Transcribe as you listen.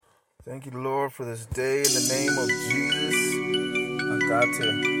Thank you, Lord, for this day in the name of Jesus. I got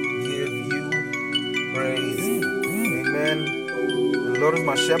to give you praise. Amen. The Lord is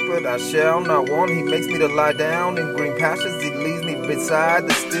my shepherd, I shall not want. He makes me to lie down in green pastures. He leads me beside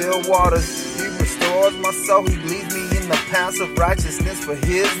the still waters. He restores my soul. He leads me in the paths of righteousness for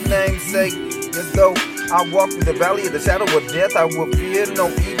his name's sake. Yes, though I walk through the valley of the shadow of death, I will fear no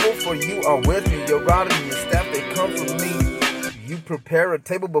evil, for you are with me. Your rod and your staff, they comfort me. You prepare a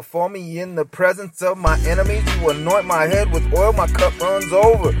table before me in the presence of my enemies. You anoint my head with oil, my cup runs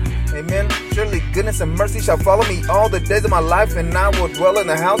over. Amen. Surely goodness and mercy shall follow me all the days of my life, and I will dwell in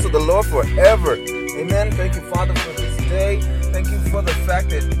the house of the Lord forever. Amen. Thank you, Father, for this day. Thank you for the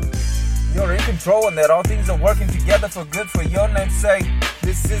fact that you're in control and that all things are working together for good for your name's sake.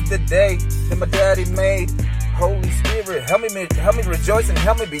 This is the day that my daddy made. Holy Spirit, help me rejoice and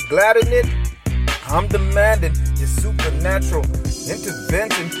help me be glad in it. I'm demanding your supernatural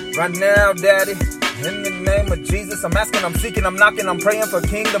intervention right now, Daddy. In the name of Jesus, I'm asking, I'm seeking, I'm knocking, I'm praying for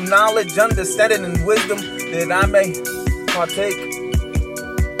kingdom knowledge, understanding, and wisdom that I may partake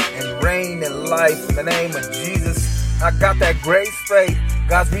and reign in life. In the name of Jesus, I got that grace, faith,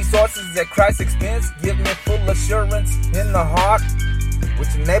 God's resources at Christ's expense. Give me full assurance in the heart,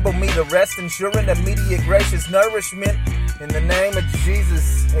 which enable me to rest, ensuring immediate gracious nourishment. In the name of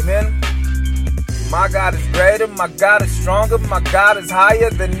Jesus, amen. My God is greater, my God is stronger, my God is higher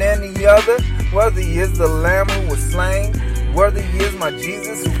than any other. Worthy is the Lamb who was slain. Worthy is my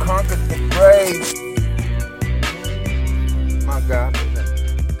Jesus who conquered the grave. My God.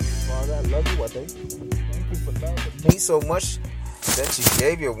 Father, I love you. I thank you for loving me so much that you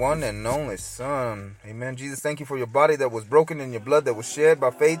gave your one and only Son. Amen. Jesus, thank you for your body that was broken and your blood that was shed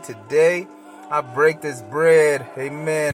by faith today. I break this bread. Amen.